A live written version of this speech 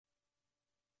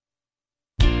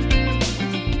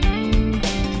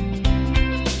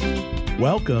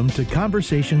Welcome to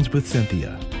Conversations with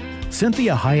Cynthia.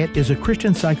 Cynthia Hiett is a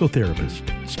Christian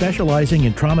psychotherapist specializing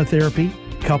in trauma therapy,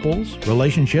 couples,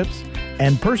 relationships,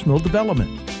 and personal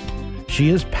development. She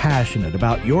is passionate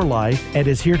about your life and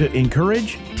is here to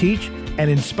encourage, teach, and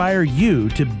inspire you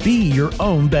to be your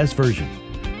own best version.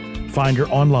 Find her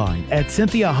online at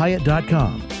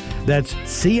CynthiaHiett.com. That's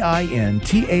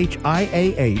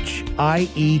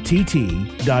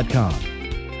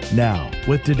CynthiaHiett.com. Now,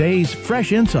 with today's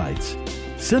fresh insights,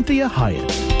 Cynthia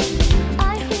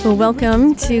Hiett. Well,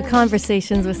 welcome to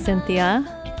Conversations with Cynthia.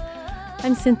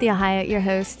 I'm Cynthia Hiett, your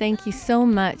host. Thank you so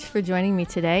much for joining me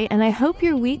today, and I hope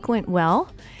your week went well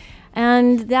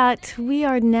and that we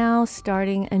are now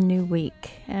starting a new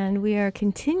week, and we are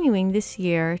continuing this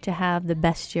year to have the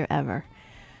best year ever.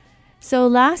 So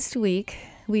last week,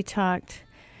 we talked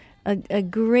a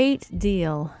great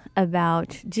deal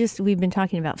about we've been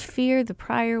talking about fear the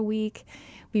prior week.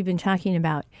 We've been talking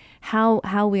about how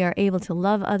we are able to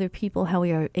love other people, how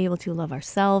we are able to love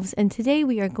ourselves. And today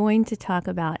we are going to talk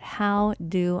about how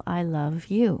do I love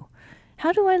you?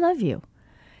 How do I love you?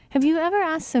 Have you ever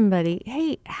asked somebody,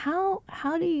 hey, how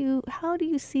do you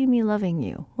see me loving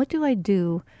you? What do I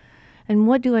do and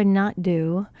what do I not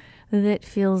do that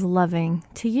feels loving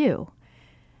to you?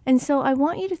 And so I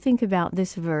want you to think about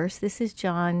this verse. This is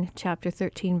John chapter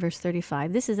 13, verse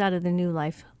 35. This is out of the New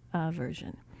Life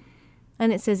version.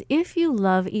 And it says, if you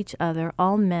love each other,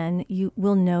 all men you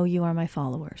will know you are my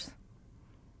followers.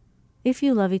 If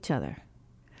you love each other.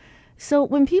 So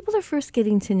when people are first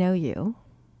getting to know you,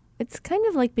 it's kind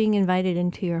of like being invited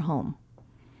into your home.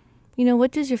 You know, what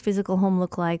does your physical home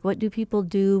look like? What do people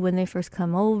do when they first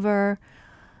come over?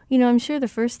 You know, I'm sure the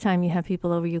first time you have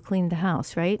people over, you clean the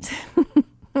house, right?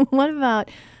 What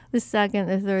about the second,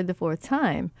 the third, the fourth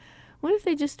time? What if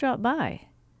they just drop by?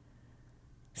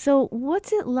 So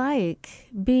what's it like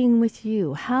being with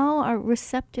you? How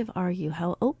receptive are you?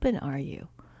 How open are you?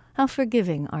 How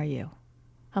forgiving are you?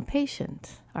 How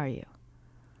patient are you?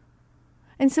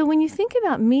 And so when you think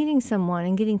about meeting someone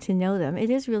and getting to know them, it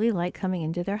is really like coming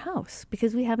into their house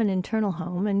because we have an internal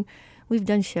home, and we've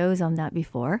done shows on that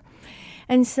before.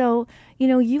 And so, you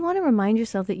know, you want to remind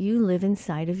yourself that you live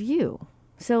inside of you.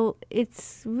 So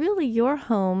it's really your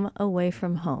home away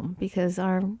from home, because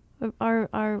our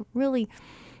really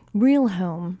real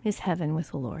home is heaven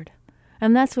with the Lord.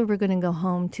 And that's where we're going to go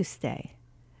home to stay.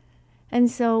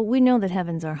 And so we know that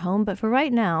heaven's our home, but for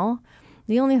right now,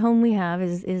 the only home we have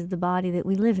is the body that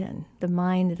we live in, the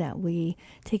mind that we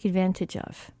take advantage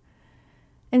of.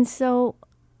 And so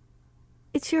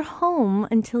it's your home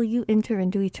until you enter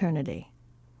into eternity.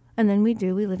 And then we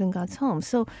live in God's home.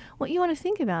 So what you want to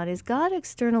think about is God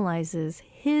externalizes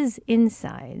his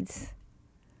insides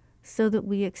so that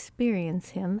we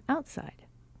experience him outside.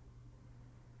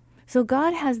 So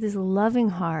God has this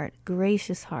loving heart,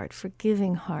 gracious heart,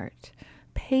 forgiving heart,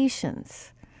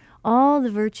 patience, all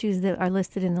the virtues that are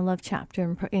listed in the love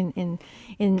chapter in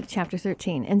chapter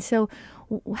 13. And so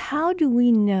how do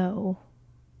we know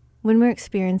when we're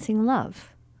experiencing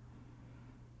love?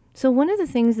 So one of the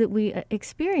things that we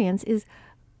experience is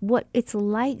what it's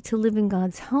like to live in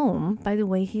God's home by the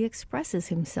way he expresses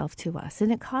himself to us.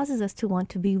 And it causes us to want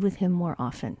to be with him more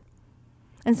often.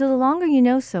 And so the longer you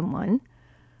know someone,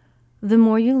 the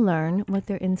more you learn what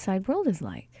their inside world is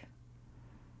like.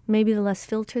 Maybe the less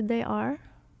filtered they are.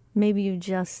 Maybe you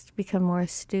just become more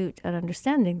astute at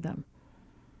understanding them.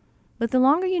 But the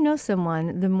longer you know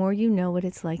someone, the more you know what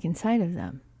it's like inside of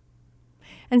them.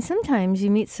 And sometimes you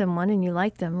meet someone and you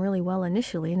like them really well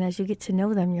initially, and as you get to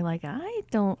know them, you're like, I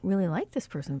don't really like this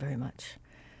person very much.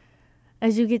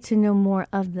 As you get to know more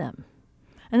of them.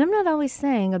 And I'm not always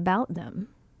saying about them,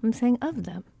 I'm saying of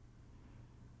them.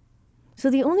 So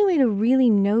the only way to really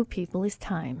know people is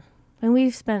time. And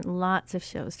we've spent lots of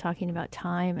shows talking about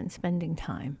time and spending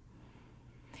time.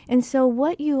 And so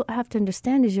what you have to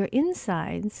understand is your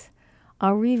insides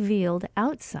are revealed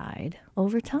outside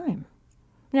over time.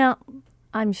 Now,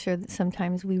 I'm sure that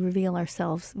sometimes we reveal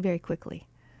ourselves very quickly.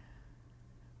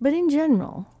 But in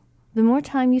general, the more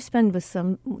time you spend with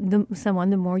someone,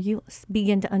 the more you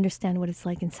begin to understand what it's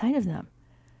like inside of them.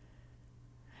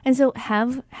 And so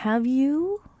have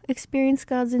you experienced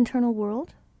God's internal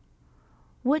world?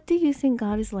 What do you think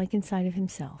God is like inside of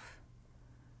himself?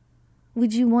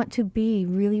 Would you want to be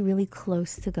really, really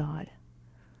close to God?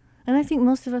 And I think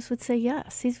most of us would say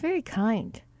yes. He's very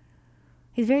kind.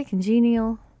 He's very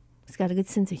congenial. He's got a good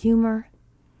sense of humor.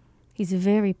 He's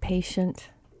very patient.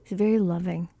 He's very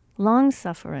loving,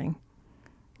 long-suffering,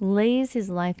 lays his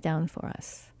life down for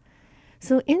us.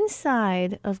 So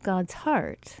inside of God's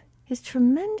heart is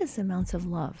tremendous amounts of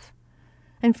love.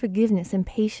 and forgiveness and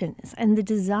patience and the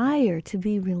desire to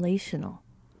be relational.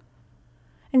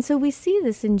 And so we see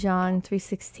this in John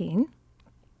 3:16.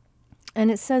 And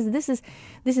it says this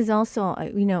is also,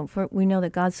 we know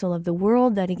that God so loved the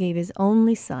world that he gave his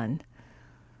only son,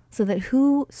 so that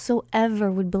whosoever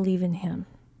would believe in him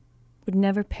would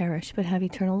never perish but have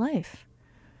eternal life.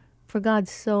 For God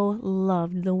so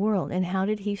loved the world. And how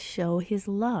did he show his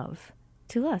love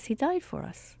to us? He died for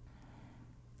us.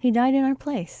 He died in our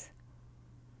place.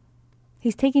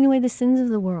 He's taking away the sins of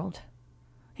the world.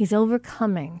 He's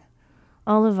overcoming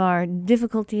all of our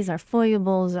difficulties, our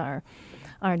foibles, our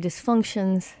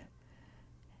dysfunctions.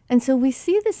 And so we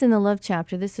see this in the love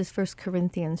chapter. This is 1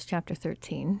 Corinthians chapter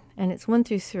 13, and it's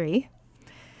 1-3.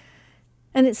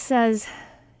 And it says,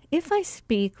 if I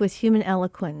speak with human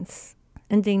eloquence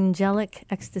and angelic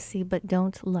ecstasy but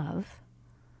don't love,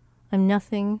 I'm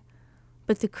nothing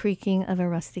but the creaking of a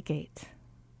rusty gate.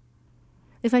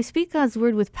 If I speak God's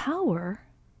word with power,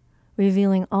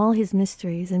 revealing all his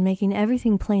mysteries and making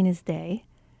everything plain as day,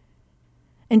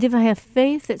 and if I have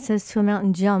faith that says to a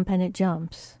mountain, jump, and it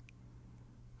jumps,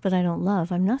 but I don't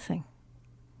love, I'm nothing.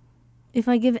 If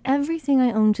I give everything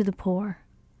I own to the poor,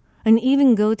 and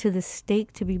even go to the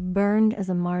stake to be burned as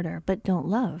a martyr, but don't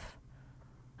love,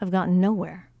 I've gotten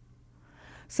nowhere.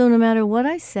 So no matter what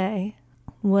I say,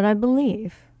 what I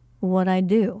believe, what I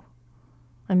do,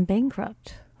 I'm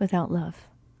bankrupt without love.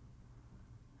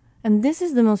 And this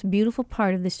is the most beautiful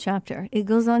part of this chapter. It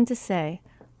goes on to say,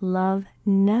 love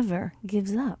never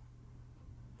gives up.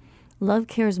 Love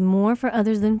cares more for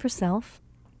others than for self.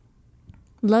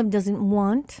 Love doesn't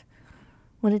want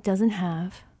what it doesn't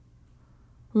have.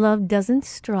 Love doesn't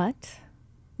strut,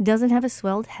 doesn't have a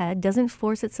swelled head, doesn't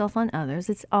force itself on others.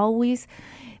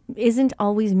 Isn't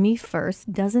always me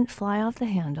first, doesn't fly off the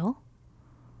handle,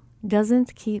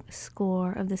 doesn't keep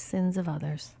score of the sins of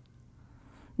others,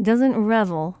 doesn't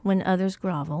revel when others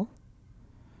grovel,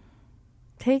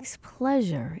 takes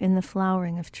pleasure in the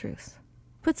flowering of truth,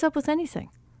 puts up with anything,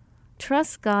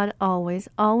 trusts God always,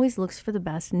 always looks for the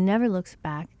best, never looks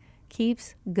back,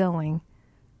 keeps going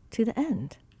to the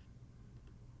end.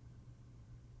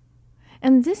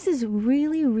 And this is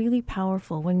really, really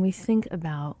powerful when we think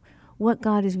about what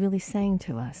God is really saying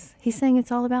to us. He's saying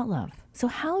it's all about love. So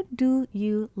how do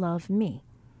you love me?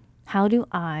 How do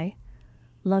I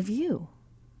love you?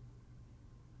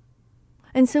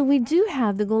 And so we do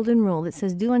have the golden rule that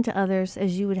says, do unto others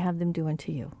as you would have them do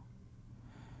unto you.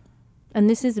 And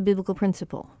this is a biblical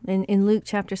principle. In Luke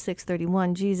chapter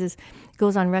 6:31, Jesus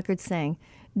goes on record saying,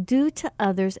 do to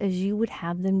others as you would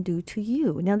have them do to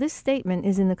you. Now, this statement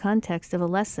is in the context of a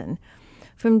lesson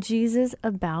from Jesus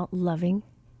about loving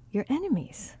your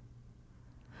enemies.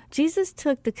 Jesus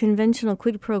took the conventional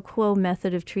quid pro quo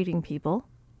method of treating people,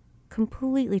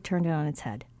 completely turned it on its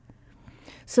head.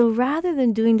 So rather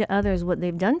than doing to others what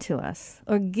they've done to us,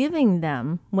 or giving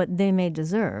them what they may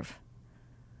deserve,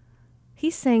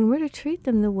 he's saying we're to treat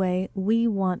them the way we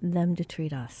want them to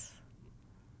treat us.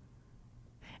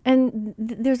 And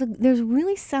there's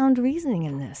really sound reasoning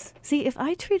in this. See, if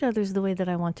I treat others the way that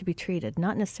I want to be treated,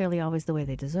 not necessarily always the way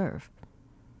they deserve,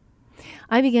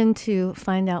 I begin to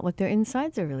find out what their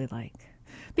insides are really like.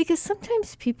 Because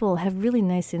sometimes people have really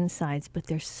nice insides, but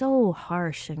they're so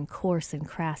harsh and coarse and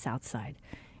crass outside.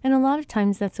 And a lot of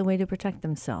times that's a way to protect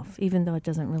themselves, even though it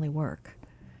doesn't really work.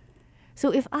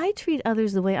 So if I treat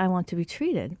others the way I want to be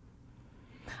treated,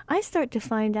 I start to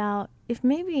find out if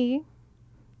maybe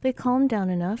they calm down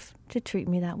enough to treat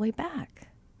me that way back.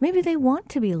 Maybe they want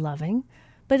to be loving,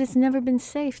 but it's never been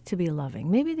safe to be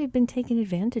loving. Maybe they've been taken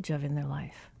advantage of in their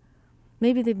life.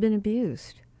 Maybe they've been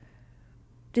abused,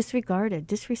 disregarded,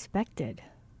 disrespected,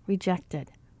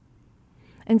 rejected.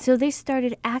 And so they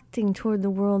started acting toward the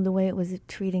world the way it was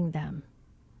treating them.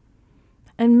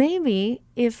 And maybe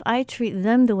if I treat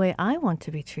them the way I want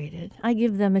to be treated, I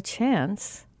give them a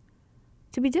chance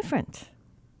to be different.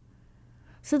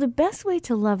 So the best way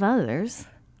to love others,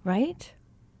 right,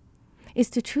 is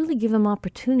to truly give them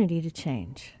opportunity to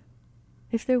change,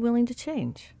 if they're willing to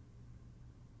change.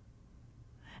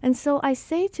 And so I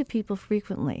say to people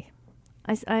frequently,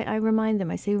 I remind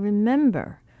them, I say,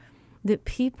 remember that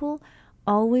people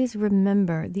always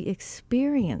remember the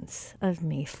experience of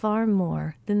me far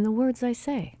more than the words I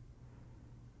say.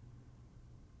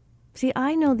 See,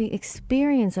 I know the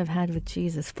experience I've had with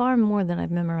Jesus far more than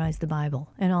I've memorized the Bible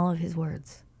and all of his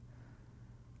words.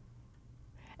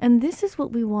 And this is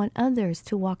what we want others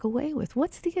to walk away with.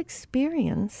 What's the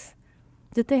experience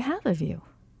that they have of you?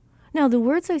 Now, the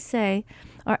words I say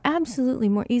are absolutely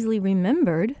more easily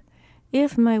remembered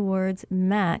if my words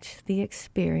match the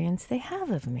experience they have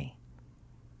of me.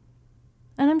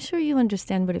 And I'm sure you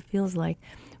understand what it feels like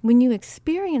when you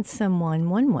experience someone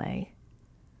one way,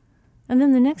 and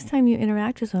then the next time you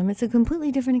interact with them, it's a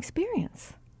completely different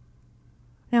experience.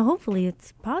 Now, hopefully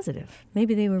it's positive.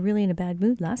 Maybe they were really in a bad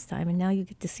mood last time, and now you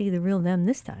get to see the real them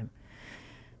this time.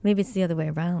 Maybe it's the other way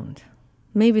around.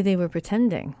 Maybe they were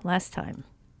pretending last time.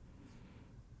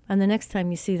 And the next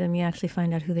time you see them, you actually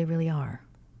find out who they really are.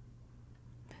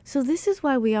 So this is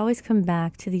why we always come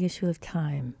back to the issue of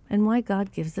time and why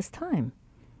God gives us time.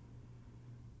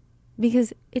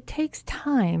 Because it takes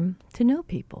time to know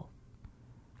people.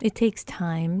 It takes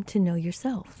time to know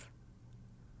yourself.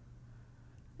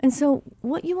 And so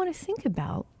what you want to think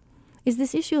about is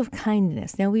this issue of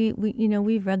kindness. Now,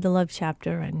 we've read the love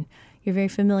chapter, and you're very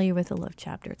familiar with the love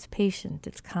chapter. It's patient,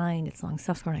 it's kind, it's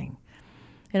long-suffering.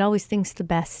 It always thinks the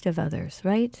best of others,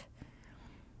 right?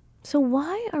 So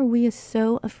why are we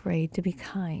so afraid to be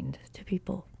kind to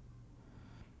people?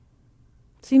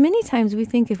 See, many times we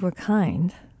think if we're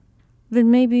kind, then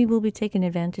maybe we'll be taken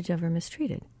advantage of or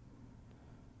mistreated.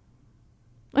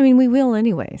 I mean, we will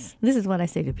anyways. This is what I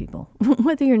say to people.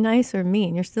 Whether you're nice or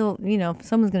mean, you're still, if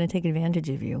someone's going to take advantage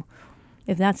of you,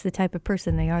 if that's the type of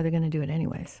person they are, they're going to do it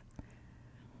anyways.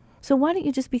 So why don't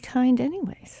you just be kind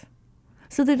anyways?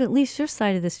 So that at least your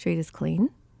side of the street is clean.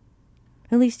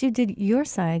 At least you did your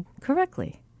side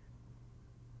correctly.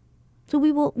 So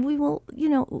we will,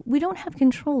 we don't have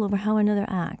control over how another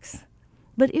acts.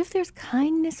 But if there's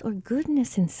kindness or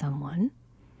goodness in someone,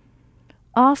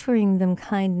 offering them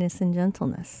kindness and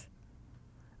gentleness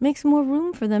makes more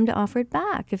room for them to offer it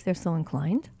back if they're so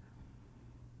inclined.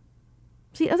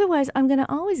 See, otherwise, I'm going to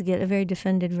always get a very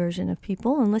defended version of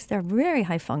people unless they're very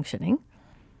high functioning.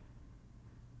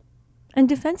 And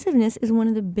defensiveness is one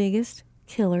of the biggest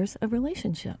killers of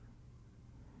relationship.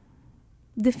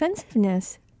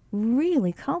 Defensiveness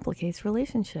really complicates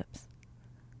relationships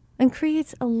and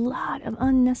creates a lot of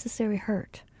unnecessary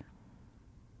hurt.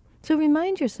 So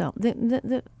remind yourself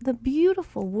the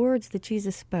beautiful words that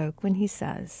Jesus spoke when he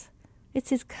says,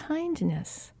 it's his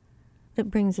kindness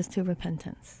that brings us to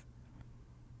repentance.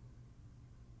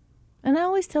 And I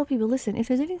always tell people, listen, if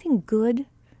there's anything good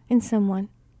in someone,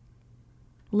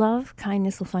 love,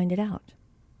 kindness will find it out.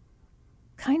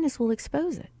 Kindness will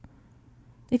expose it.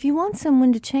 If you want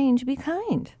someone to change, be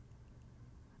kind.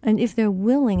 And if they're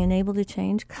willing and able to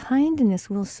change,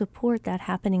 kindness will support that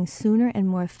happening sooner and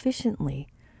more efficiently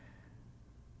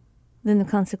than the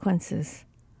consequences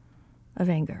of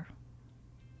anger.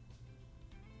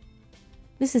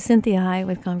 This is Cynthia Hiett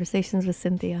with Conversations with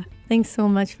Cynthia. Thanks so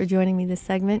much for joining me this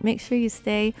segment. Make sure you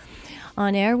stay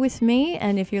on air with me.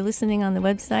 And if you're listening on the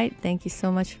website, thank you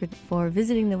so much for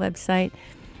visiting the website.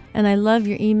 And I love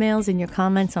your emails and your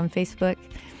comments on Facebook.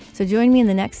 So join me in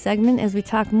the next segment as we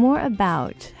talk more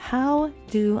about How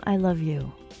Do I Love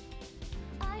You?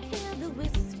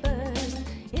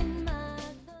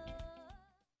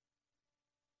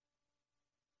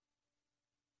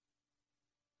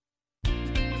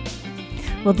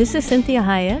 Well, this is Cynthia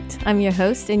Hiett. I'm your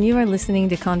host, and you are listening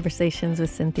to Conversations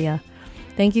with Cynthia.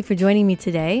 Thank you for joining me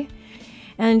today.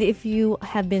 And if you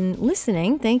have been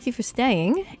listening, thank you for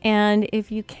staying. And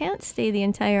if you can't stay the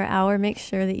entire hour, make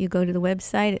sure that you go to the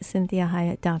website at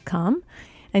cynthiahiett.com,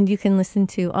 and you can listen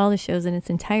to all the shows in its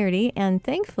entirety. And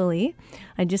thankfully,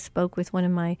 I just spoke with one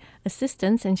of my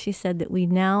assistants, and she said that we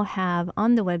now have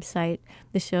on the website,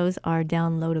 the shows are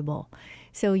downloadable.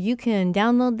 So you can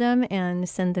download them and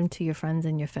send them to your friends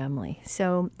and your family.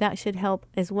 So that should help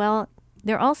as well.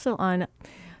 They're also on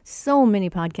so many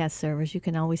podcast servers. You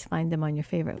can always find them on your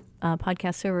favorite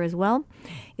podcast server as well.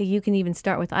 You can even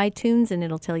start with iTunes, and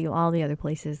it'll tell you all the other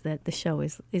places that the show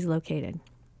is located.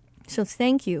 So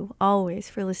thank you always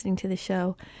for listening to the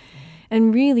show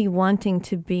and really wanting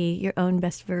to be your own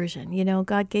best version. You know,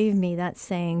 God gave me that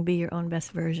saying, be your own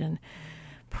best version,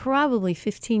 probably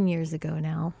 15 years ago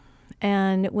now.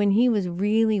 And when he was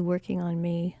really working on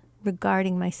me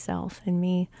regarding myself and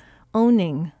me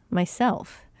owning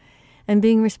myself and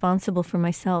being responsible for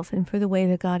myself and for the way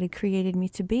that God had created me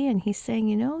to be. And he's saying,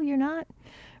 you know, you're not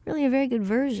really a very good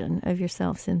version of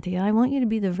yourself, Cynthia. I want you to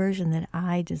be the version that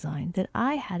I designed, that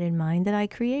I had in mind, that I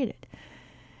created.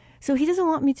 So he doesn't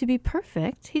want me to be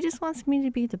perfect. He just wants me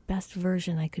to be the best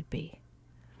version I could be.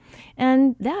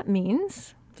 And that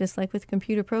means, just like with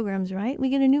computer programs, right? We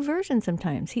get a new version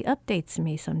sometimes. He updates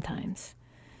me sometimes.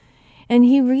 And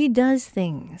he redoes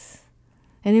things.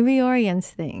 And he reorients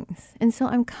things. And so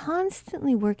I'm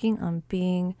constantly working on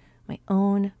being my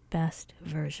own best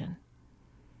version.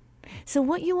 So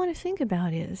what you want to think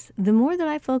about is, the more that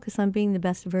I focus on being the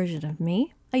best version of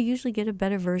me, I usually get a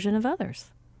better version of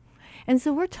others. And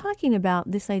so we're talking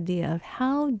about this idea of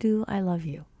how do I love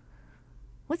you?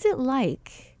 What's it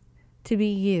like to be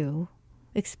you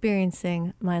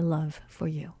experiencing my love for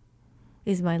you?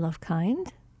 Is my love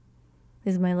kind?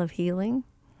 Is my love healing?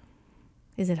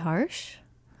 Is it harsh?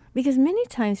 Because many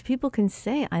times people can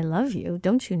say, I love you.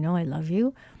 Don't you know I love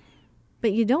you?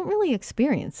 But you don't really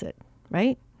experience it,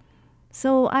 right?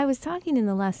 So I was talking in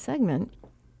the last segment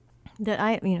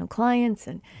that clients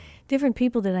and different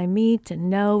people that I meet and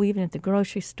know, even at the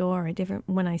grocery store or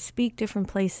when I speak different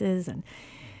places, and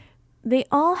they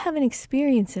all have an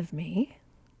experience of me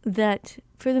that,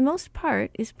 for the most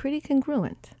part, is pretty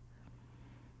congruent.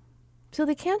 So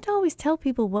they can't always tell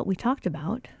people what we talked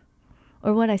about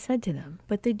or what I said to them,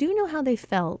 but they do know how they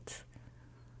felt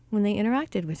when they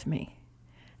interacted with me.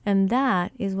 And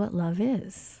that is what love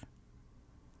is.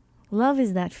 Love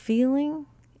is that feeling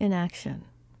in action.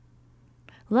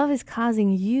 Love is causing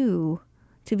you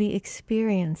to be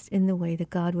experienced in the way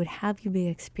that God would have you be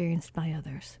experienced by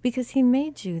others, because he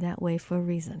made you that way for a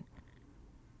reason.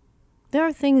 There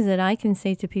are things that I can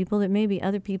say to people that maybe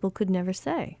other people could never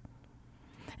say.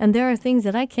 And there are things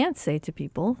that I can't say to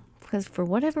people because for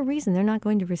whatever reason, they're not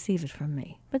going to receive it from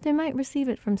me, but they might receive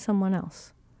it from someone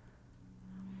else.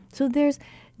 So there's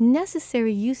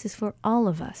necessary uses for all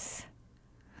of us.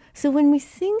 So when we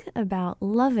think about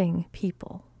loving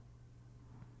people,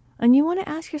 and you want to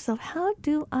ask yourself, how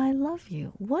do I love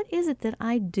you? What is it that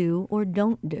I do or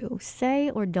don't do,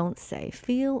 say or don't say,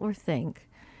 feel or think,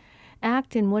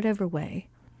 act in whatever way,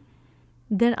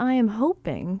 that I am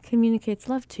hoping communicates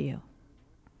love to you?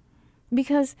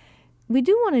 Because we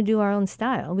do want to do our own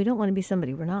style. We don't want to be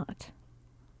somebody we're not.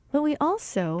 But we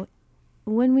also,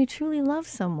 when we truly love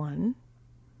someone,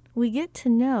 we get to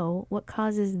know what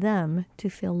causes them to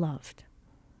feel loved.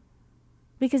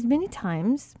 Because many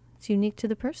times, it's unique to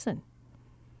the person.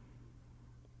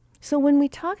 So when we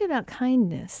talk about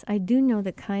kindness, I do know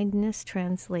that kindness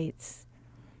translates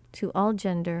to all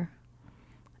gender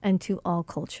and to all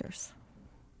cultures.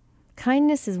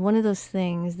 Kindness is one of those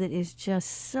things that is just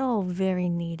so very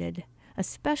needed,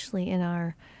 especially in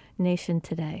our nation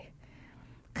today.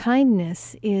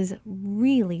 Kindness is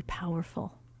really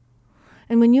powerful.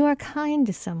 And when you are kind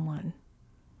to someone,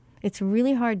 it's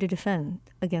really hard to defend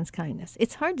against kindness.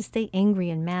 It's hard to stay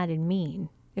angry and mad and mean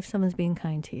if someone's being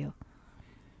kind to you.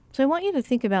 So I want you to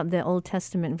think about the Old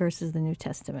Testament versus the New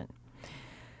Testament.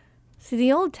 See,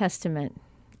 the Old Testament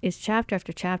is chapter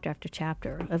after chapter after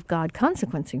chapter of God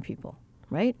consequencing people,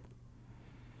 right?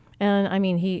 And I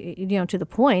mean, he, to the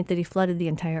point that he flooded the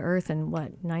entire earth and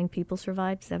 9 people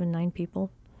survived? 9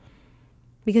 people?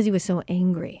 Because he was so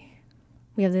angry.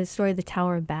 We have the story of the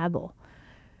Tower of Babel.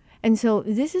 And so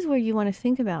this is where you want to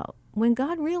think about when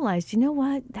God realized, you know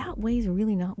what, that way is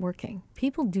really not working.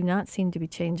 People do not seem to be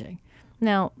changing.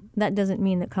 Now, that doesn't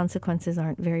mean that consequences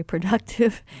aren't very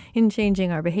productive in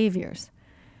changing our behaviors.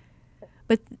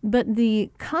 But the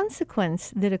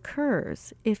consequence that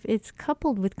occurs, if it's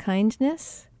coupled with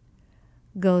kindness,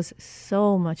 goes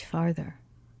so much farther.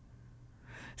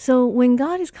 So when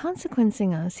God is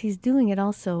consequencing us, he's doing it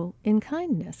also in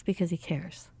kindness because he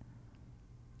cares.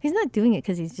 He's not doing it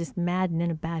because he's just mad and in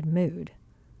a bad mood.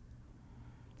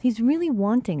 He's really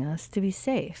wanting us to be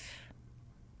safe.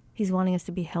 He's wanting us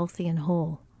to be healthy and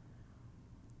whole.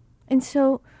 And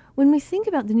so when we think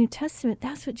about the New Testament,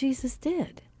 that's what Jesus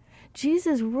did.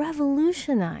 Jesus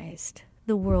revolutionized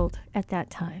the world at that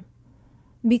time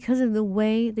because of the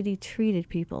way that he treated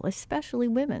people, especially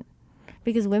women,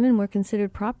 because women were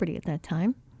considered property at that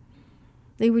time.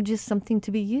 They were just something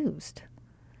to be used.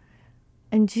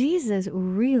 And Jesus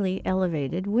really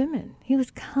elevated women. He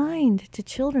was kind to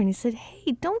children. He said,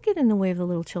 hey, don't get in the way of the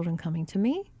little children coming to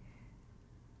me.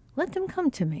 Let them come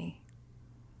to me.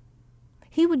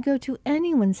 He would go to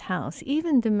anyone's house,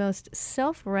 even the most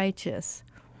self-righteous,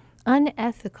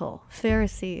 unethical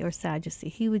Pharisee or Sadducee.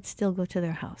 He would still go to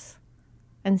their house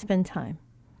and spend time.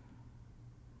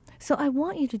 So I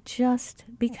want you to just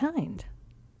be kind.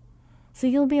 So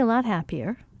you'll be a lot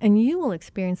happier and you will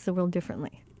experience the world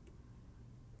differently.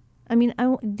 I mean,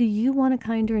 do you want a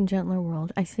kinder and gentler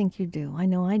world? I think you do. I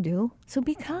know I do. So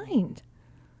be kind.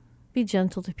 Be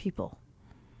gentle to people.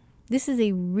 This is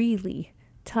a really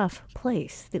tough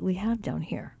place that we have down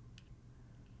here.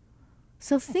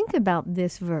 So think about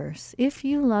this verse. If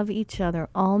you love each other,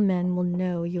 all men will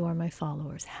know you are my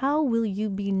followers. How will you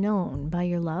be known? By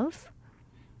your love?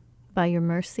 By your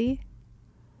mercy?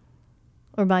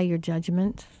 Or by your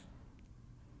judgment?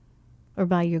 Or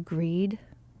by your greed?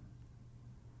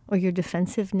 Or your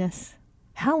defensiveness?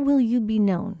 How will you be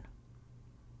known?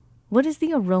 What is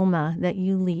the aroma that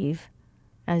you leave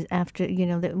as after,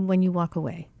 that when you walk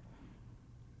away?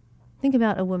 Think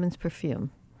about a woman's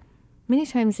perfume. Many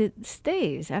times it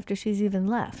stays after she's even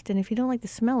left. And if you don't like the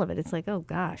smell of it, it's like, oh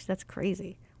gosh, that's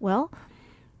crazy. Well,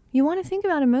 you want to think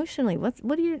about emotionally. What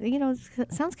do you,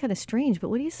 it sounds kind of strange, but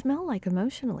what do you smell like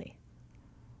emotionally?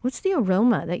 What's the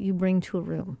aroma that you bring to a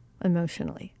room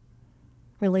emotionally,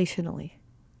 relationally?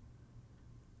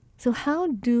 So how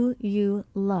do you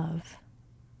love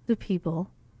the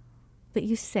people that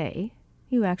you say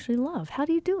you actually love? How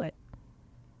do you do it?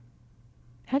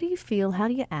 How do you feel? How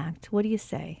do you act? What do you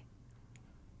say?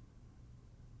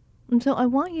 And so I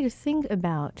want you to think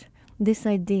about this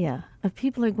idea of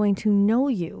people are going to know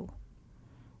you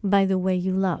by the way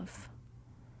you love.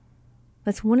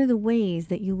 That's one of the ways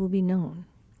that you will be known.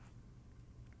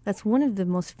 That's one of the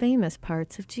most famous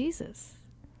parts of Jesus,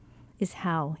 is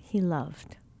how he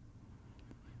loved.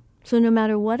 So no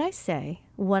matter what I say,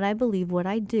 what I believe, what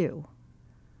I do,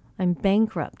 I'm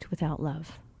bankrupt without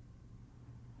love.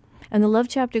 And the love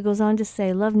chapter goes on to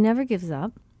say, love never gives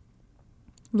up.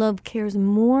 Love cares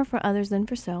more for others than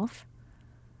for self.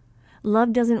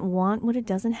 Love doesn't want what it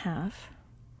doesn't have.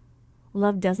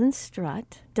 Love doesn't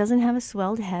strut, doesn't have a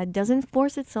swelled head, doesn't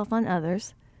force itself on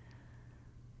others,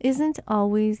 isn't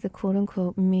always the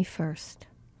quote-unquote me first.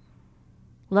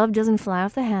 Love doesn't fly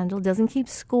off the handle, doesn't keep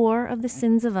score of the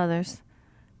sins of others,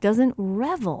 doesn't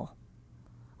revel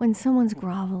when someone's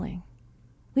groveling.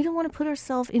 We don't want to put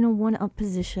ourselves in a one-up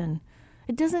position.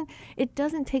 It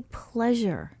doesn't take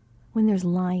pleasure when there's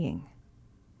lying.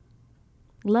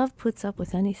 Love puts up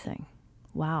with anything.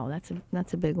 Wow,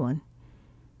 that's a big one.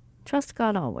 Trust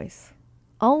God always.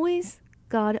 Always,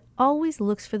 God always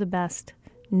looks for the best,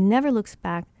 never looks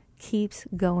back, keeps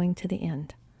going to the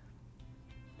end.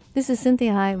 This is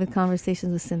Cinthia Hiett with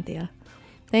Conversations with Cinthia.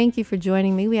 Thank you for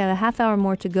joining me. We have a half hour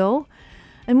more to go,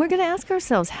 and we're going to ask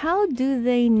ourselves, how do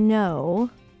they know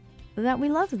that we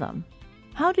love them?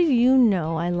 How do you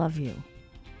know I love you?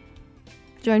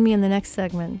 Join me in the next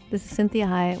segment. This is Cinthia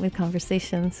Hiett with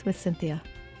Conversations with Cinthia.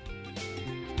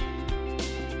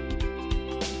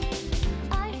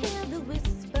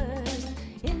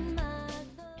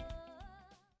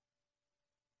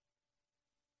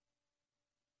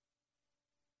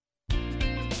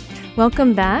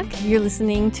 Welcome back. You're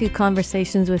listening to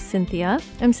Conversations with Cinthia.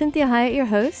 I'm Cinthia Hiett, your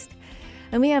host,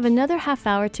 and we have another half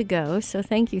hour to go, so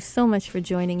thank you so much for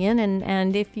joining in,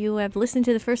 and if you have listened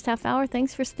to the first half hour,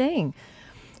 thanks for staying.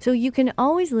 So you can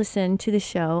always listen to the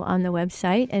show on the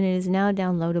website, and it is now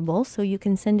downloadable, so you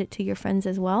can send it to your friends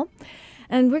as well.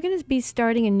 And we're going to be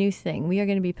starting a new thing. We are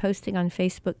going to be posting on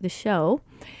Facebook the show,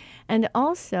 and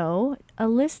also a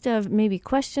list of maybe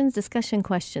questions, discussion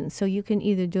questions, so you can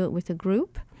either do it with a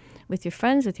group, with your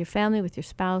friends, with your family, with your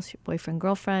spouse, your boyfriend,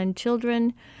 girlfriend,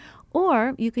 children,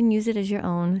 or you can use it as your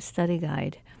own study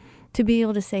guide to be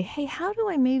able to say, hey, how do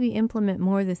I maybe implement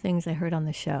more of the things I heard on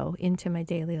the show into my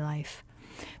daily life?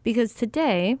 Because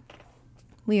today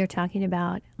we are talking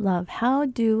about love. How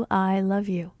do I love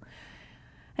you?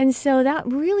 And so that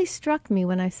really struck me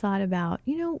when I thought about,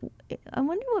 I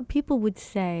wonder what people would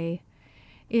say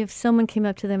if someone came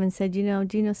up to them and said, do you know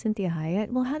Cinthia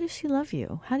Hiett? Well, how does she love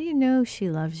you? How do you know she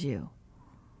loves you?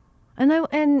 And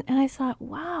I thought,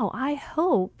 wow, I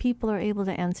hope people are able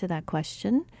to answer that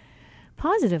question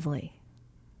positively.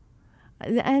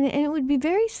 And it would be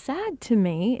very sad to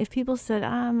me if people said,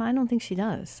 I don't think she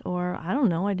does, or I don't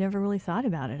know, I never really thought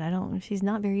about it. She's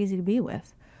not very easy to be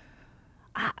with.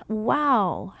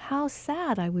 Wow, how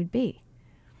sad I would be.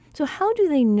 So how do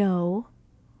they know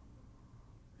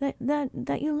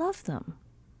that you love them?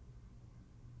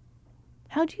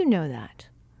 How do you know that?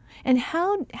 And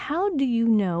how do you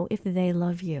know if they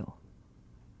love you?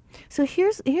 So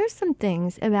here's some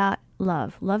things about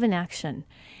love in action,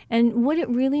 and what it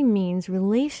really means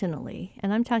relationally.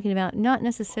 And I'm talking about not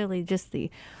necessarily just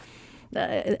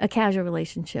a casual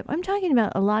relationship. I'm talking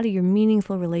about a lot of your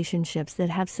meaningful relationships that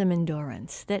have some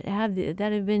endurance, that have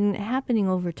been happening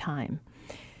over time.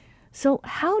 So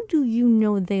how do you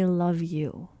know they love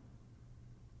you?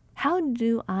 How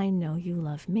do I know you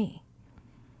love me?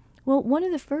 Well, one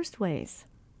of the first ways,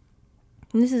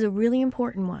 and this is a really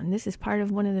important one, this is part of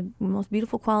one of the most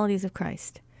beautiful qualities of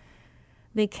Christ.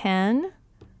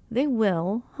 They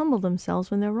will humble themselves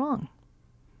when they're wrong.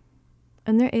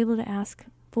 And they're able to ask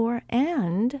for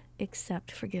and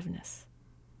accept forgiveness.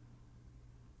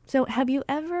 So have you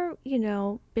ever,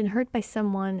 been hurt by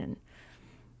someone and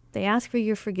they ask for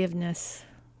your forgiveness,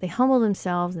 they humble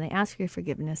themselves and they ask for your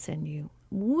forgiveness, and you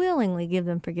willingly give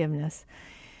them forgiveness,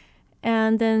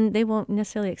 and then they won't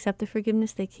necessarily accept the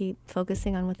forgiveness, they keep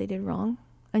focusing on what they did wrong,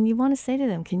 and you want to say to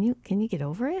them, can you get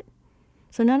over it?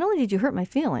 So not only did you hurt my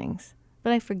feelings,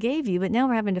 but I forgave you, but now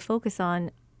we're having to focus on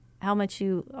how much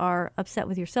you are upset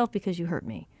with yourself because you hurt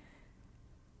me.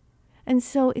 And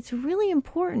so it's really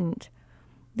important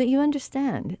that you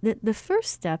understand that the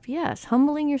first step, yes,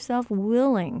 humbling yourself,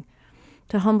 willing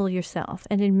to humble yourself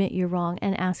and admit you're wrong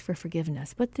and ask for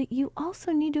forgiveness, but that you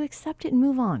also need to accept it and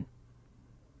move on.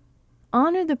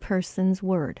 Honor the person's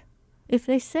word. If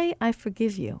they say, I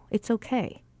forgive you, it's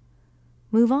okay.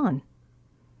 Move on.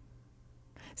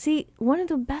 See, one of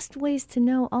the best ways to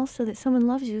know also that someone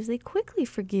loves you is they quickly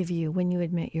forgive you when you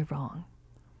admit you're wrong.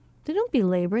 They don't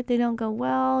belabor it. They don't go,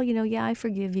 well, yeah, I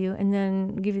forgive you, and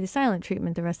then give you the silent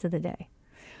treatment the rest of the day.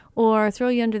 Or throw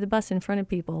you under the bus in front of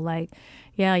people like,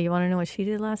 yeah, you want to know what she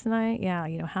did last night?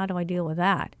 Yeah, how do I deal with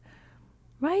that?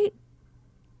 Right?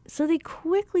 So they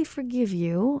quickly forgive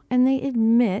you and they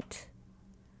admit,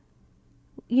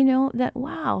 that,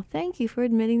 wow, thank you for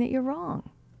admitting that you're wrong.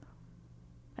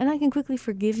 And I can quickly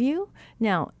forgive you.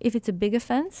 Now, if it's a big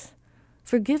offense,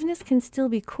 forgiveness can still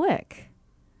be quick.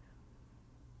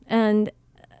 And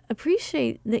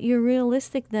appreciate that you're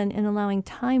realistic then in allowing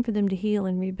time for them to heal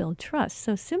and rebuild trust.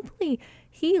 So simply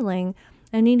healing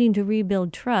and needing to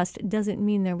rebuild trust doesn't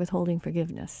mean they're withholding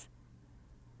forgiveness.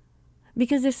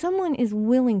 Because if someone is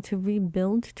willing to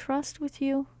rebuild trust with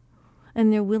you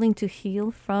and they're willing to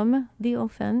heal from the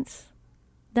offense,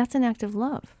 that's an act of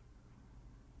love.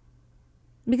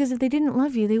 Because if they didn't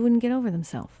love you, they wouldn't get over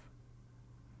themselves.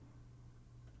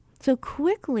 So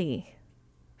quickly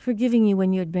forgiving you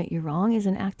when you admit you're wrong is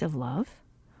an act of love.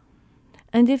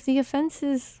 And if the offense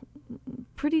is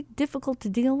pretty difficult to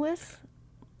deal with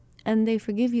and they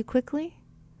forgive you quickly,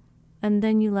 and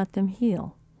then you let them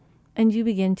heal, and you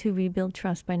begin to rebuild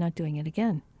trust by not doing it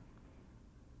again.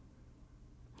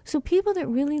 So people that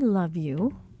really love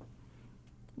you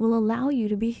will allow you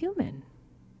to be human,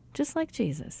 just like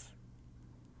Jesus,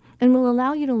 and will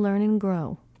allow you to learn and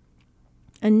grow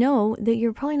and know that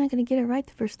you're probably not going to get it right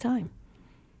the first time.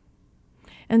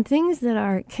 And things that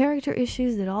are character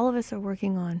issues that all of us are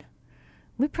working on,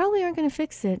 we probably aren't going to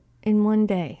fix it in one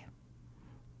day.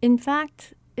 In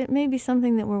fact, it may be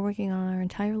something that we're working on our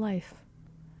entire life.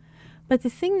 But the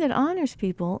thing that honors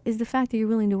people is the fact that you're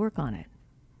willing to work on it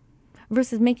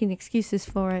versus making excuses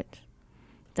for it,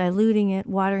 diluting it,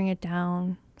 watering it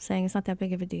down, saying it's not that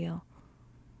big of a deal.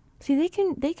 See, they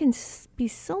can be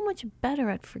so much better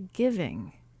at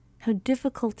forgiving how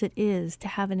difficult it is to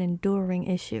have an enduring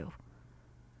issue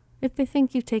if they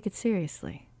think you take it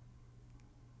seriously,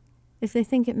 if they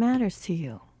think it matters to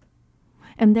you,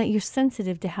 and that you're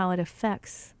sensitive to how it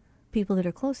affects people that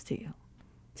are close to you.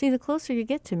 See, the closer you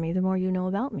get to me, the more you know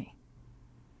about me.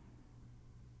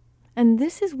 And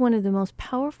this is one of the most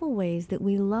powerful ways that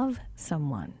we love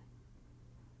someone,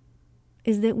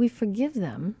 is that we forgive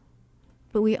them,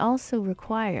 but we also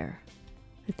require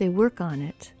that they work on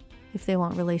it if they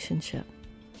want relationship.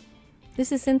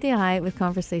 This is Cynthia Hiett with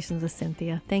Conversations with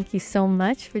Cynthia. Thank you so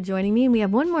much for joining me. We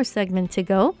have one more segment to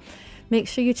go. Make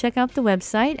sure you check out the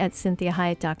website at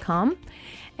cynthiahiett.com.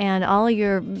 And all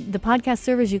the podcast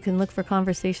servers, you can look for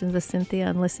Conversations with Cynthia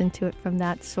and listen to it from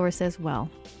that source as well.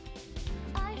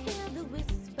 I hear the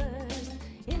whispers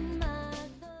in my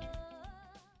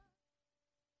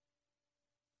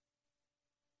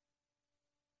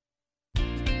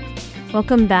thoughts.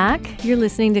 Welcome back. You're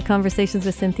listening to Conversations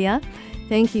with Cynthia.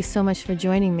 Thank you so much for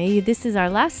joining me. This is our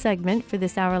last segment for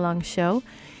this hour-long show.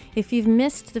 If you've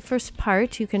missed the first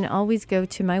part, you can always go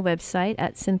to my website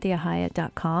at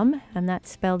cynthiahiett.com, and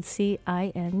that's spelled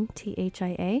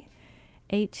CINTHIAHIETT.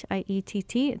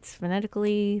 It's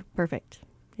phonetically perfect.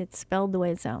 It's spelled the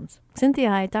way it sounds.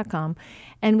 cynthiahiett.com.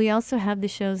 And we also have the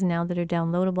shows now that are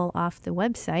downloadable off the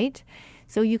website.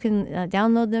 So you can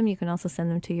download them. You can also send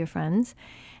them to your friends.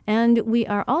 And we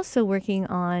are also working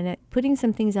on putting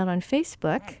some things out on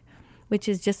Facebook, which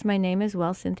is just my name as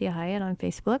well, Cynthia Hiett on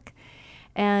Facebook.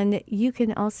 And you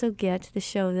can also get the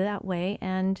show that way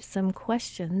and some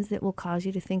questions that will cause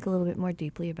you to think a little bit more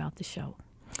deeply about the show.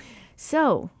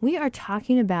 So we are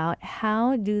talking about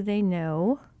how do they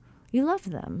know you love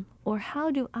them? Or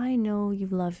how do I know you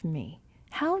love me?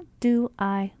 How do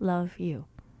I love you?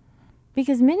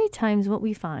 Because many times what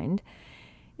we find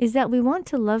is that we want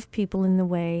to love people in the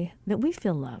way that we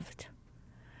feel loved.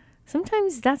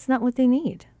 Sometimes that's not what they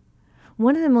need.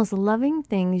 One of the most loving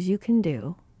things you can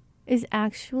do is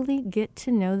actually get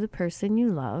to know the person you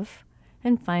love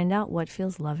and find out what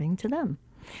feels loving to them.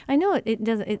 I know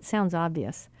it sounds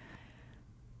obvious,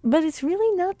 but it's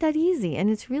really not that easy, and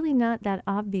it's really not that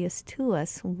obvious to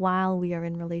us while we are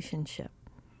in relationship.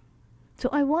 So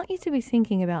I want you to be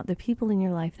thinking about the people in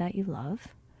your life that you love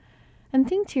and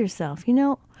think to yourself,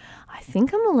 I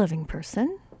think I'm a loving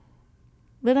person,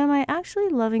 but am I actually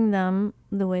loving them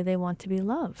the way they want to be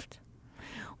loved?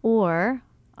 Or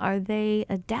are they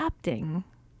adapting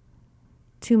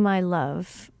to my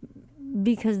love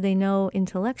because they know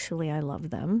intellectually I love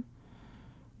them,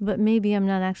 but maybe I'm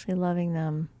not actually loving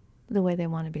them the way they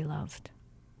want to be loved.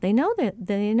 They know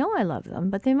I love them,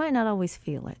 but they might not always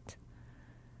feel it.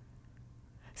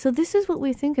 So this is what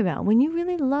we think about. When you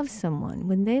really love someone,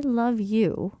 when they love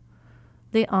you,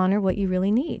 they honor what you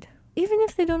really need, even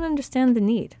if they don't understand the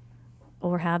need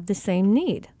or have the same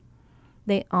need.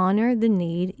 They honor the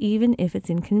need even if it's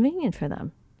inconvenient for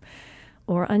them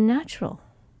or unnatural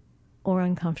or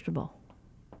uncomfortable.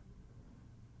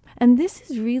 And this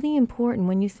is really important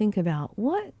when you think about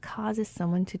what causes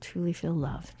someone to truly feel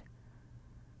loved.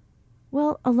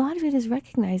 Well, a lot of it is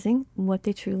recognizing what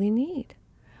they truly need.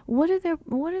 What are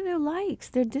their likes,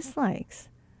 their dislikes?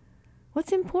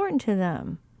 What's important to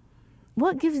them?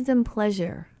 What gives them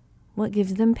pleasure? What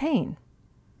gives them pain?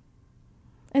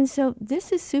 And so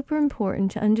this is super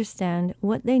important to understand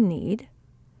what they need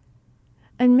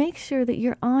and make sure that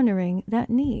you're honoring that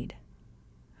need.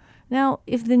 Now,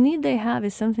 if the need they have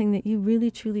is something that you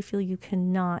really truly feel you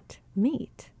cannot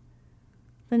meet,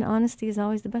 then honesty is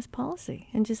always the best policy.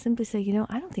 And just simply say,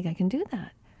 I don't think I can do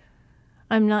that.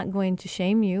 I'm not going to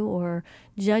shame you or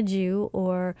judge you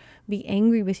or be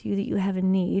angry with you that you have a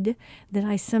need that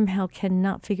I somehow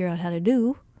cannot figure out how to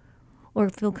do or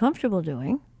feel comfortable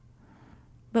doing.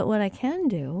 But what I can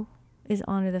do is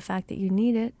honor the fact that you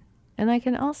need it. And I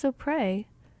can also pray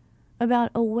about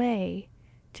a way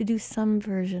to do some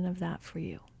version of that for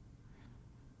you.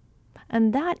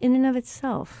 And that in and of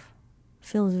itself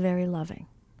feels very loving.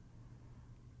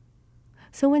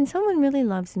 So when someone really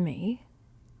loves me,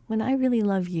 when I really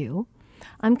love you,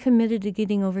 I'm committed to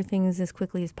getting over things as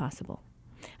quickly as possible.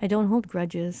 I don't hold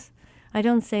grudges. I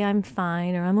don't say I'm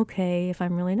fine or I'm okay if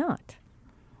I'm really not.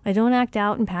 I don't act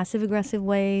out in passive-aggressive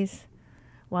ways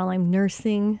while I'm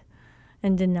nursing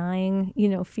and denying,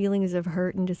 feelings of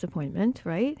hurt and disappointment,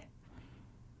 right?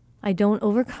 I don't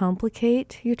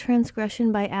overcomplicate your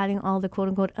transgression by adding all the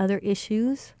quote-unquote other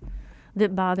issues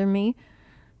that bother me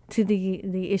to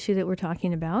the issue that we're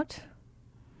talking about.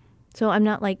 So I'm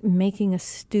not like making a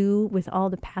stew with all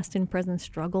the past and present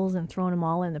struggles and throwing them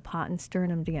all in the pot and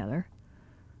stirring them together.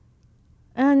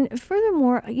 And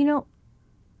furthermore,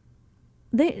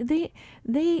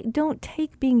 they don't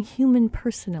take being human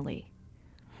personally.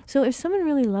 So if someone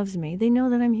really loves me, they know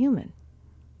that I'm human.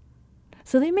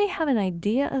 So they may have an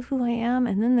idea of who I am,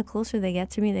 and then the closer they get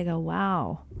to me, they go,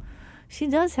 wow, she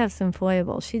does have some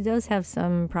foibles. She does have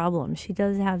some problems. She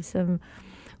does have some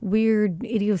weird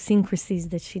idiosyncrasies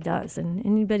that she does. And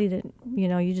anybody that,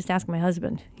 you just ask my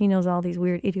husband. He knows all these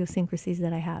weird idiosyncrasies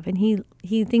that I have. And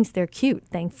he thinks they're cute,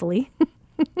 thankfully.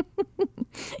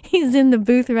 He's in the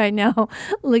booth right now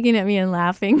looking at me and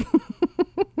laughing.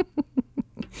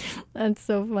 That's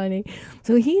so funny.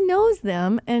 So he knows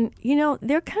them, and,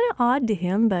 they're kind of odd to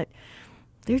him, but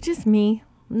they're just me.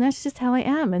 And that's just how I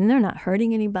am. And they're not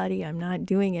hurting anybody. I'm not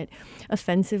doing it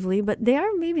offensively, but they are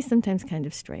maybe sometimes kind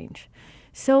of strange.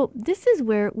 So this is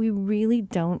where we really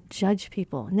don't judge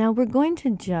people. Now, we're going to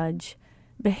judge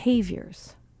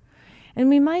behaviors. And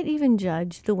we might even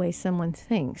judge the way someone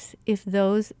thinks if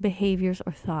those behaviors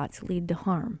or thoughts lead to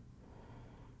harm.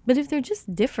 But if they're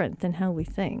just different than how we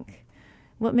think,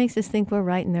 what makes us think we're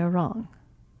right and they're wrong?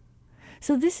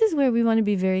 So this is where we want to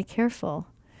be very careful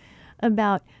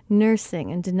about nursing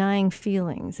and denying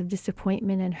feelings of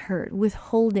disappointment and hurt,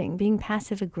 withholding, being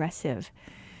passive-aggressive,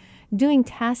 doing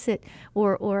tacit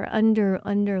or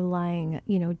underlying,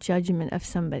 judgment of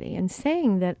somebody and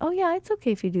saying that, oh yeah, it's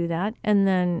okay if you do that. And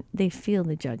then they feel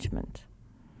the judgment.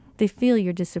 They feel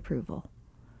your disapproval.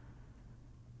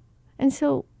 And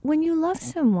so when you love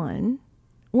someone,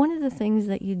 one of the things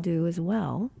that you do as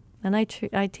well, and I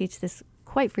teach this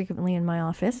quite frequently in my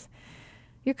office,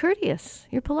 you're courteous,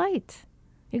 you're polite,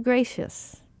 you're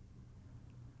gracious.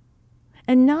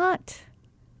 And not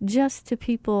just to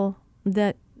people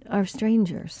that are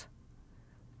strangers,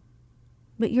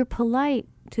 but you're polite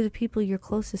to the people you're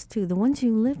closest to, the ones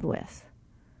you live with.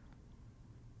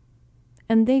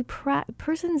 And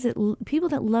people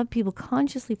that love people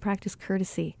consciously practice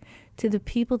courtesy to the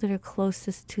people that are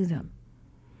closest to them.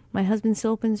 My husband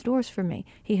still opens doors for me.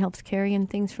 He helps carry in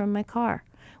things from my car.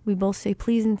 We both say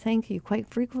please and thank you quite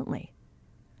frequently.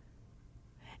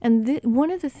 And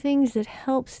one of the things that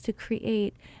helps to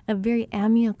create a very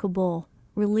amicable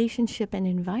relationship and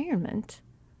environment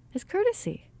is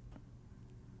courtesy.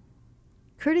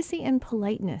 Courtesy and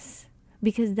politeness,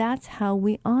 because that's how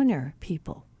we honor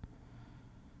people.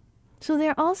 So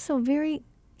they're also very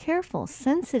careful,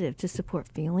 sensitive to support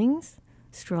feelings,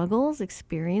 struggles,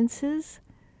 experiences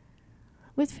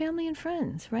with family and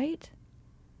friends, right?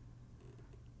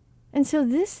 And so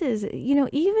this is,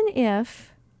 even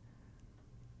if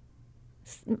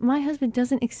my husband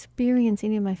doesn't experience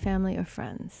any of my family or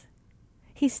friends,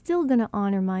 he's still going to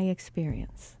honor my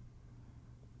experience.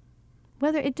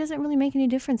 Whether it doesn't really make any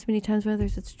difference many times whether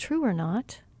it's true or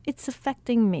not, it's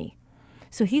affecting me.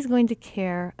 So he's going to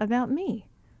care about me.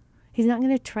 He's not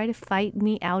going to try to fight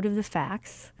me out of the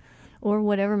facts or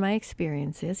whatever my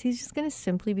experience is. He's just going to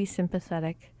simply be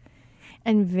sympathetic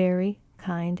and very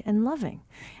kind and loving.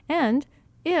 And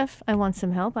if I want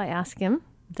some help, I ask him,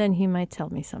 then he might tell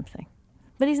me something.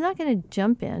 But he's not going to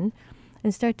jump in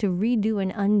and start to redo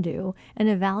and undo and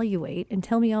evaluate and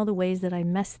tell me all the ways that I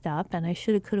messed up and I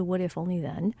shoulda, coulda, woulda, if only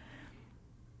then.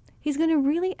 He's going to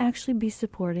really actually be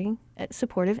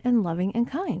supportive and loving and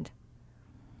kind.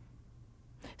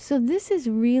 So this is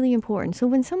really important. So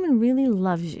when someone really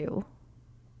loves you,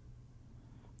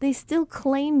 they still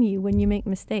claim you when you make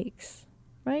mistakes,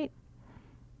 right?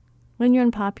 When you're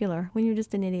unpopular, when you're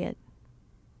just an idiot.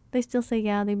 They still say,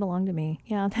 yeah, they belong to me.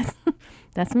 Yeah,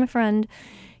 that's my friend.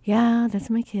 Yeah, that's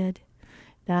my kid.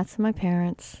 That's my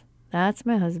parents. That's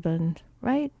my husband,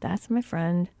 right? That's my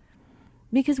friend.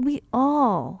 Because we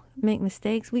all make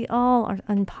mistakes. We all are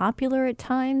unpopular at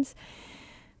times.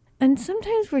 And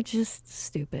sometimes we're just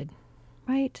stupid,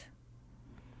 right?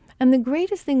 And the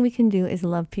greatest thing we can do is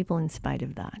love people in spite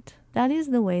of that. That is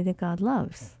the way that God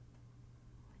loves.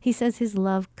 He says his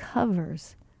love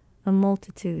covers a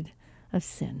multitude of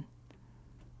sin.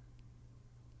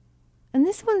 And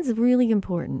this one's really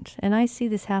important, and I see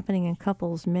this happening in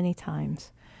couples many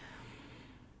times.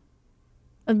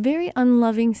 A very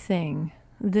unloving thing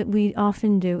that we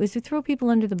often do is to throw people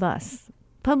under the bus,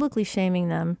 publicly shaming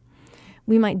them.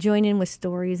 We might join in with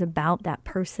stories about that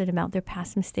person, about their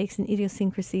past mistakes and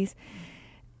idiosyncrasies.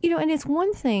 And it's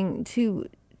one thing to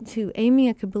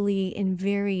amicably and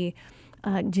very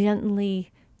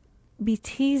gently be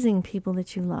teasing people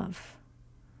that you love.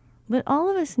 But all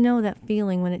of us know that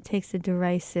feeling when it takes a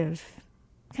derisive,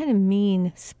 kind of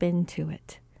mean spin to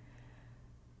it.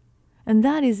 And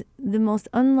that is the most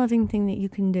unloving thing that you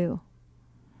can do,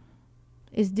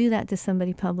 is do that to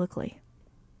somebody publicly.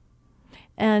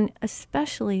 And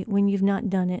especially when you've not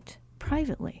done it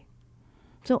privately.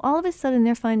 So all of a sudden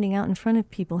they're finding out in front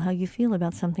of people how you feel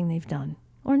about something they've done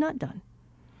or not done.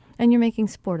 And you're making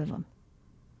sport of them.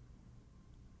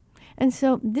 And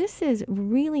so this is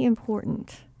really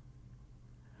important,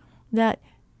 that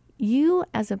you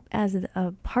as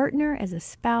a partner, as a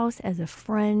spouse, as a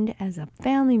friend, as a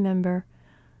family member,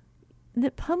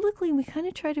 that publicly we kind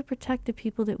of try to protect the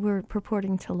people that we're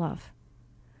purporting to love.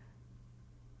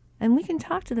 And we can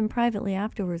talk to them privately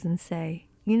afterwards and say,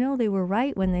 they were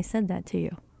right when they said that to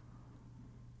you.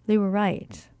 They were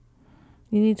right.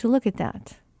 You need to look at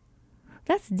that.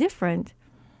 That's different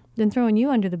than throwing you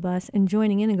under the bus and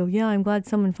joining in and go, yeah, I'm glad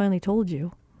someone finally told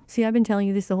you. See, I've been telling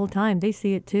you this the whole time. They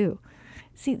see it too.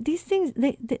 See, these things,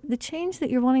 the change that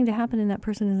you're wanting to happen in that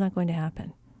person is not going to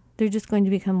happen. They're just going to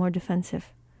become more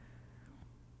defensive.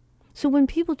 So when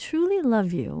people truly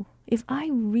love you, if I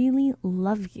really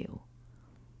love you,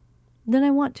 then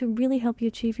I want to really help you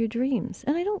achieve your dreams.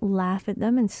 And I don't laugh at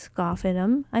them and scoff at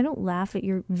them. I don't laugh at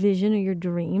your vision or your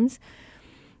dreams,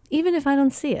 even if I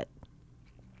don't see it,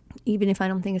 even if I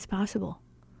don't think it's possible.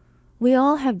 We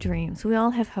all have dreams. We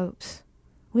all have hopes.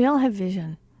 We all have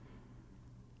vision.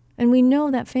 And we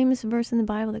know that famous verse in the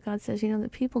Bible that God says,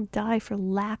 that people die for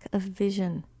lack of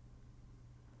vision.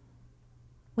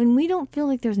 When we don't feel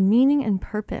like there's meaning and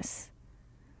purpose,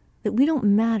 that we don't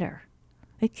matter,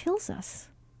 it kills us.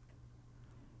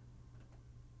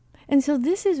 And so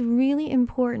this is really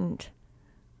important,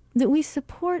 that we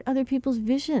support other people's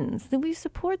visions, that we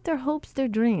support their hopes, their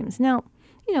dreams. Now,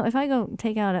 if I go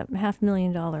take out a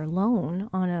 $500,000 loan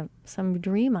on some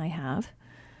dream I have,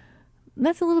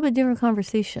 that's a little bit different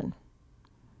conversation.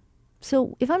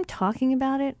 So if I'm talking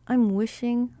about it, I'm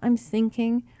wishing, I'm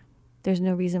thinking, there's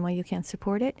no reason why you can't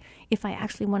support it. If I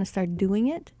actually want to start doing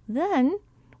it, then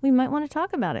we might want to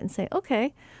talk about it and say,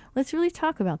 okay, let's really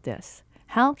talk about this.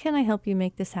 How can I help you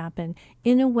make this happen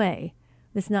in a way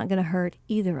that's not going to hurt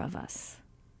either of us?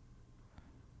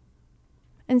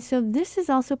 And so this is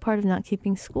also part of not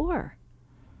keeping score.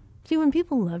 See, when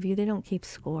people love you, they don't keep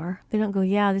score. They don't go,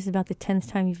 yeah, this is about the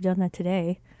 10th time you've done that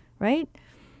today, right?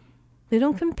 They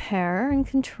don't compare and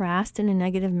contrast in a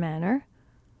negative manner.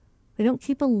 They don't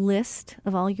keep a list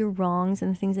of all your wrongs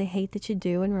and the things they hate that you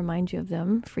do and remind you of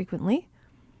them frequently.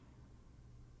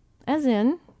 As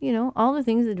in, all the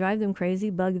things that drive them crazy,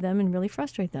 bug them, and really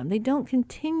frustrate them. They don't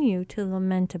continue to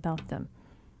lament about them.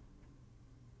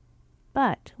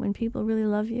 But when people really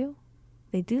love you,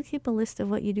 they do keep a list of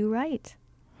what you do right.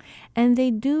 And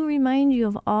they do remind you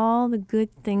of all the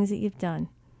good things that you've done.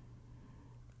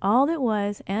 All that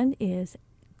was and is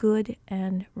good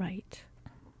and right.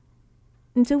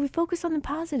 And so we focus on the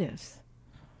positives.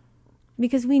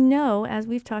 Because we know, as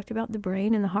we've talked about the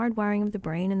brain and the hardwiring of the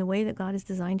brain and the way that God has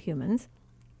designed humans,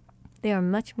 they are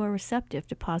much more receptive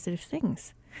to positive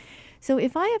things. So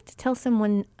if I have to tell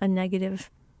someone a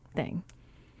negative thing,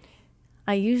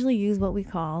 I usually use what we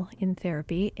call in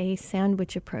therapy a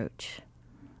sandwich approach.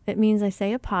 It means I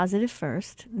say a positive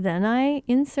first, then I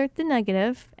insert the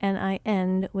negative, and I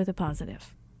end with a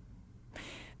positive.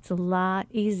 It's a lot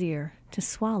easier to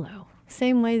swallow.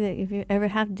 Same way that if you ever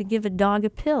have to give a dog a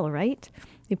pill, right?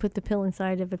 You put the pill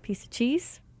inside of a piece of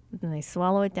cheese, and they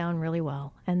swallow it down really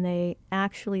well, and they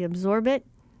actually absorb it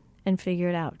and figure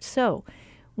it out. So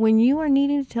when you are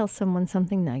needing to tell someone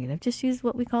something negative, just use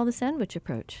what we call the sandwich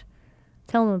approach.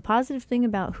 Tell them a positive thing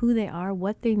about who they are,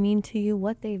 what they mean to you,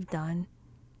 what they've done.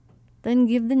 Then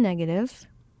give the negative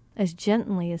as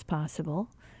gently as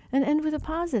possible and end with a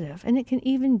positive. And it can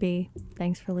even be,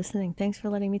 thanks for listening. Thanks for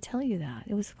letting me tell you that.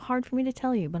 It was hard for me to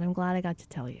tell you, but I'm glad I got to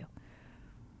tell you.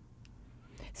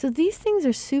 So these things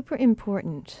are super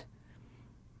important.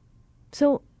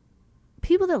 So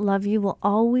people that love you will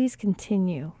always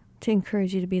continue to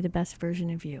encourage you to be the best version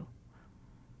of you.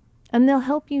 And they'll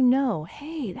help you know,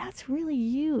 hey, that's really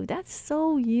you. That's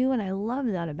so you, and I love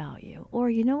that about you. Or,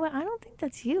 you know what, I don't think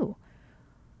that's you.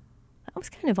 That was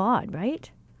kind of odd, right?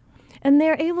 And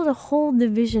they're able to hold the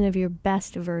vision of your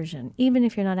best version, even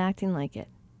if you're not acting like it.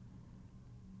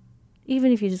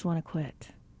 Even if you just want to quit.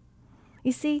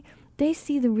 You see, they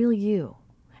see the real you,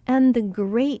 and the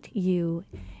great you,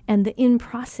 and the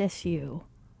in-process you.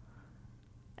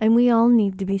 And we all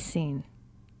need to be seen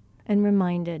and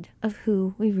reminded of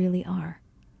who we really are.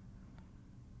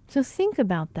 So think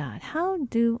about that. How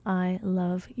do I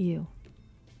love you?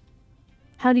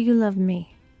 How do you love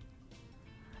me?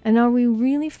 And are we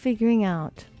really figuring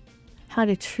out how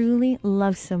to truly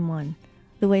love someone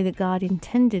the way that God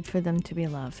intended for them to be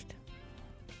loved?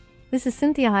 This is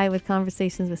Cynthia Hiett with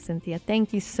Conversations with Cynthia.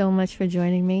 Thank you so much for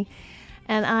joining me.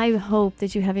 And I hope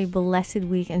that you have a blessed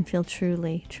week and feel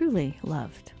truly, truly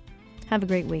loved. Have a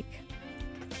great week.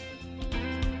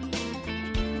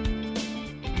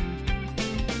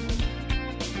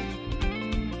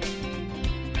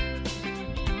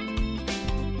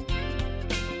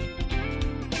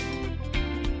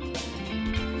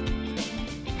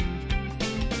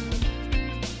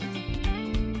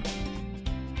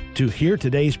 To hear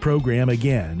today's program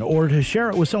again or to share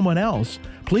it with someone else,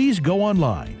 please go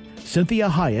online,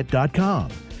 CynthiaHiett.com.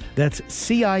 That's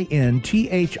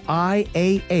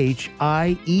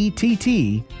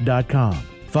CynthiaHiett.com.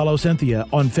 Follow Cynthia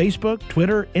on Facebook,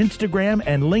 Twitter, Instagram,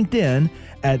 and LinkedIn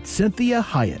at Cynthia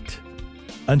Hiett.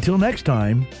 Until next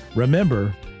time,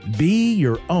 remember, be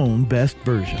your own best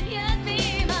version.